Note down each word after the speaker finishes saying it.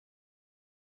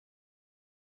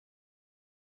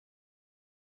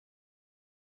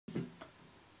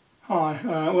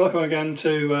Hi, welcome again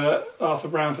to Arthur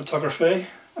Brown Photography.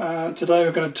 Today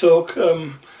we're going to talk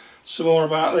some more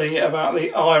about the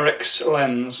Irix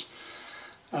lens.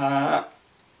 Now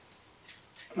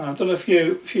I've done a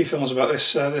few films about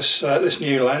this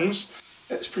new lens.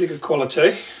 It's pretty good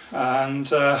quality, and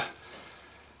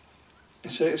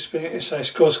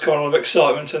it's caused quite a lot of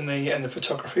excitement in the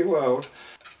photography world.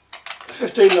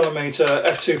 15mm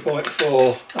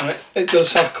f2.4, and it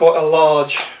does have quite a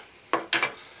large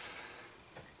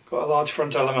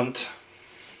front element.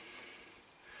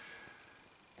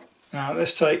 Now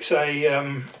this takes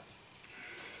a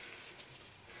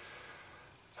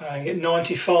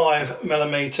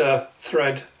 95mm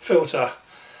thread filter.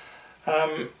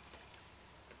 Now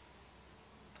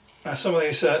some of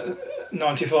these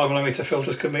 95mm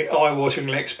filters can be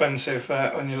eye-wateringly expensive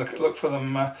when you look for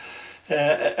them.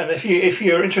 And if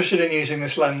you're interested in using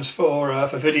this lens for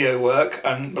video work,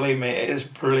 and believe me, it is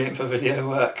brilliant for video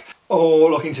work, or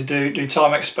looking to do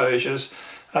time exposures,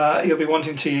 you'll be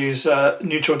wanting to use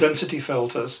neutral density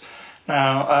filters.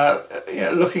 Now,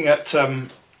 looking at the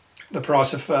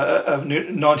price of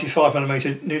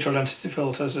 95mm neutral density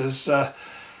filters is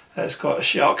quite a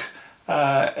shock.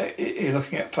 You're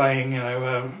looking at paying,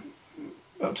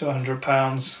 up to £100,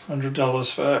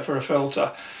 $100 for a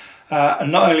filter.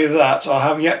 And not only that, I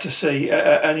have yet to see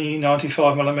any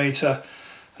 95mm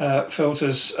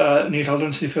filters, neutral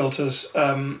density filters,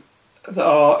 that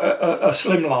are a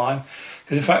slimline,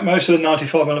 because in fact most of the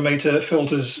 95mm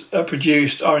filters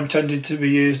produced are intended to be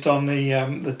used on the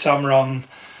Tamron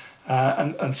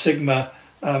and Sigma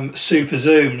super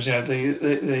zooms,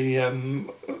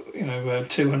 the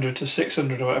 200 to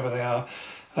 600 or whatever they are.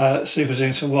 Super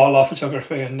zooms for wildlife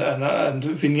photography, and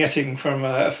vignetting from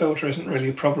a filter isn't really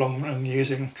a problem when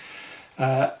using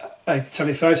a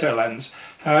telephoto lens.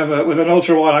 However, with an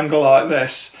ultra wide angle like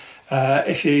this,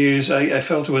 if you use a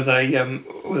filter with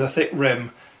a thick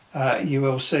rim, you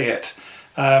will see it.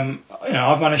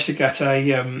 I've managed to get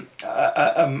a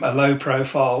low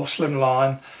profile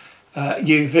slimline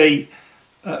UV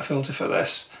filter for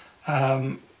this,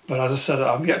 but as I said,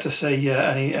 I'm yet to see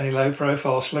any low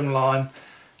profile slimline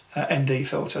ND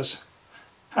filters.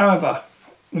 However,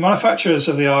 the manufacturers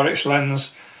of the Irix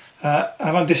lens have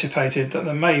anticipated that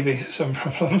there may be some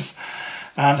problems,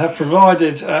 and have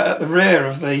provided at the rear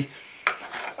of the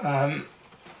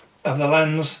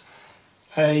lens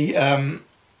a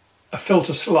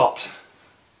filter slot.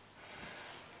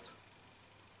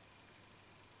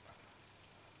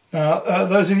 Now,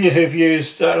 those of you who've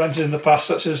used lenses in the past,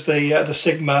 such as the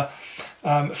Sigma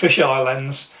fisheye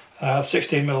lens,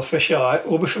 16mm fisheye,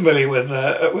 will be familiar with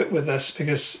this,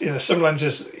 because some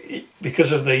lenses,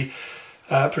 because of the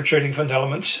protruding front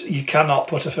elements, you cannot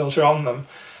put a filter on them,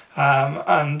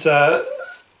 and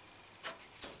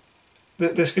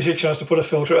this gives you a chance to put a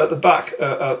filter at the back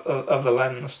of the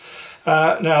lens.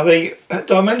 Now the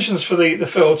dimensions for the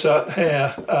filter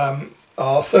here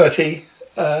are 30mm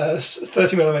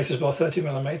by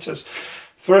 30mm.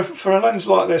 For a lens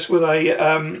like this with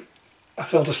a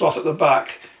filter slot at the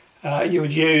back, you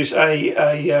would use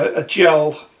a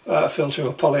gel filter,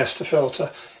 or polyester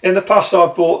filter. In the past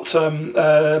I've bought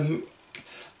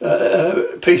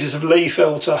pieces of Lee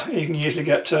filter. You can usually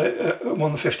get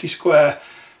 150 square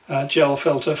gel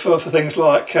filter for things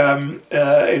like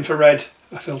infrared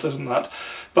filters and that,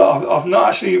 but I've not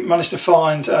actually managed to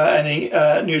find any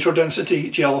neutral density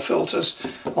gel filters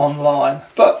online.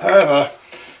 But however,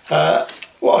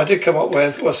 what I did come up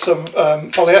with was some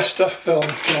polyester film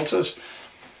filters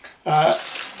that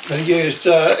are used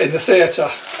in the theatre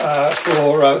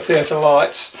for theatre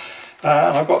lights,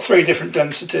 and I've got three different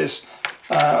densities.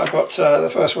 I've got the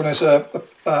first one is a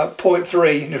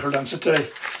 0.3 neutral density,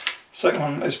 second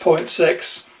one is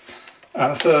 0.6,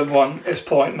 and the third one is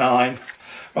 0.9.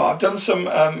 Right, I've done some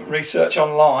research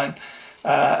online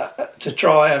to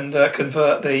try and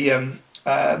convert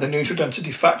the neutral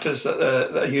density factors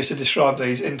that are used to describe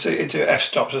these into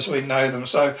f-stops as we know them.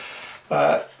 So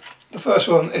the first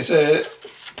one is a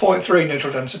 0.3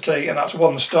 neutral density, and that's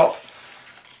one stop.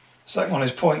 The second one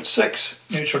is 0.6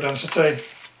 neutral density,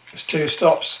 it's two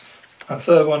stops, and the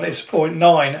third one is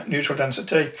 0.9 neutral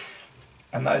density,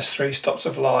 and that is 3 stops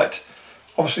of light.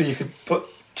 Obviously you could put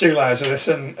 2 layers of this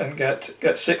and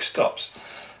get 6 stops,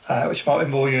 which might be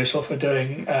more useful for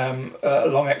doing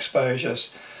long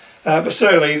exposures. But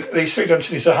certainly these 3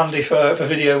 densities are handy for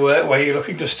video work, where you're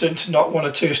looking just to knock 1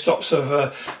 or 2 stops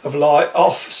of light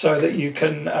off, so that you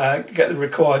can get the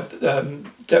required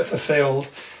depth of field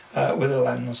with the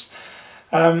lens.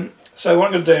 So what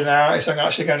I'm going to do now is I'm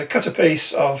actually going to cut a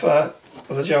piece of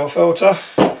the gel filter,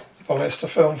 the polyester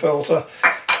film filter,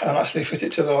 and actually fit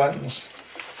it to the lens.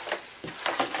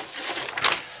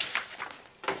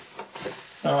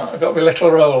 I've got my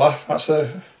little roller. That's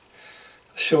the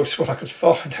shortest one I could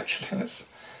find actually. It's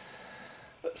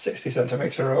a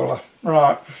 60cm roller.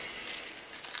 Right.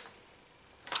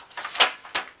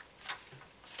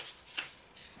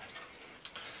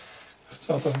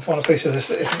 Start off and find a piece of this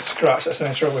that isn't scratched. That's the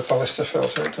only trouble with Polyester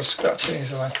filter, it does scratch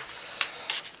easily.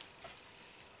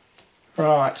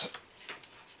 Right.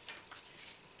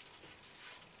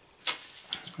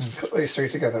 And cut these three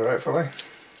together hopefully.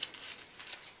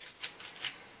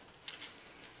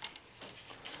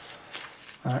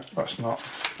 No, that's not.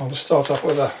 I'll just start off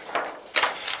with a...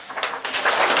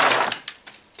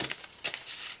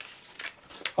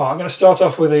 Oh, I'm going to start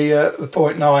off with the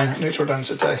 0.9 neutral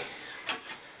density.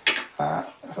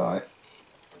 If I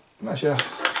measure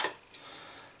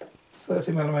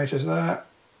 30mm there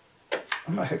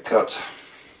and make a cut.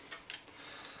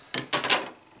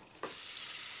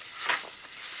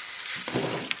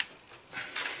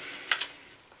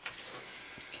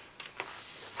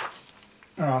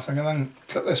 Alright, I'm going to then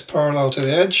cut this parallel to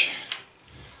the edge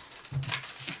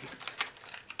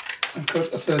and cut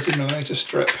a 30mm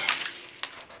strip.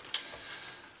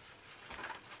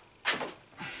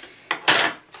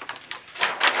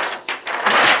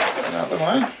 Get that out of the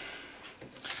way.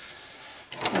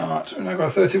 Alright, we've now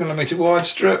got a 30mm wide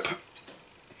strip.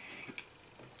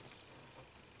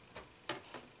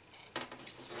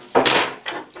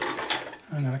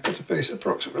 I'm going to cut a piece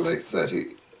approximately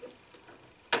 30mm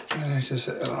like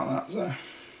that. So.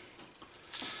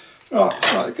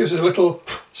 Right, it gives us a little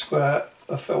square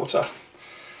of filter.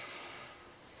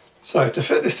 So to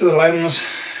fit this to the lens,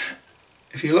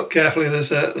 if you look carefully, there's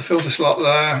the filter slot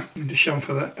there. You can just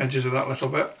chamfer the edges of that a little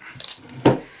bit.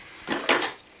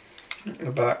 At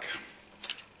the back.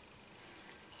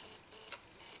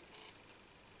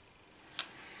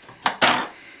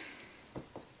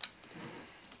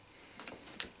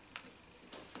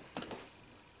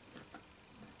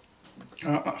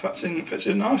 Right, that fits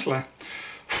in nicely.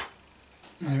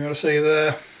 As you're able to see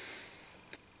there,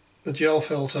 the gel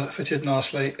filter fitted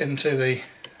nicely into the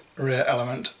rear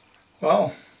element.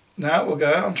 Well, now we'll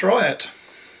go out and try it.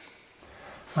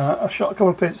 I've shot a couple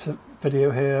of bits of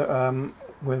video here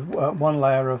with one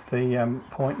layer of the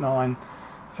 0.9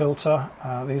 filter.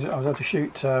 I was able to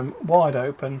shoot wide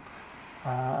open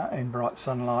in bright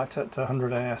sunlight at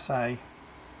 100 ASA.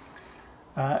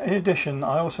 In addition,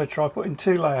 I also tried putting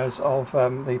 2 layers of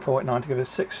the 0.9 to give us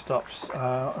 6 stops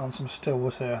on some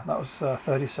stills here. That was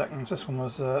 30 seconds, this one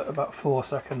was about 4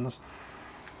 seconds,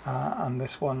 and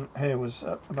this one here was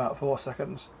about 4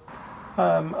 seconds.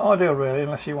 Ideal really,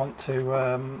 unless you want to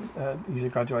use a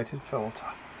graduated filter.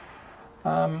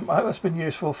 I hope that's been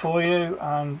useful for you,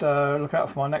 and look out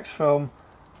for my next film,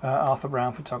 Arthur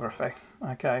Brown Photography.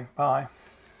 Okay, bye.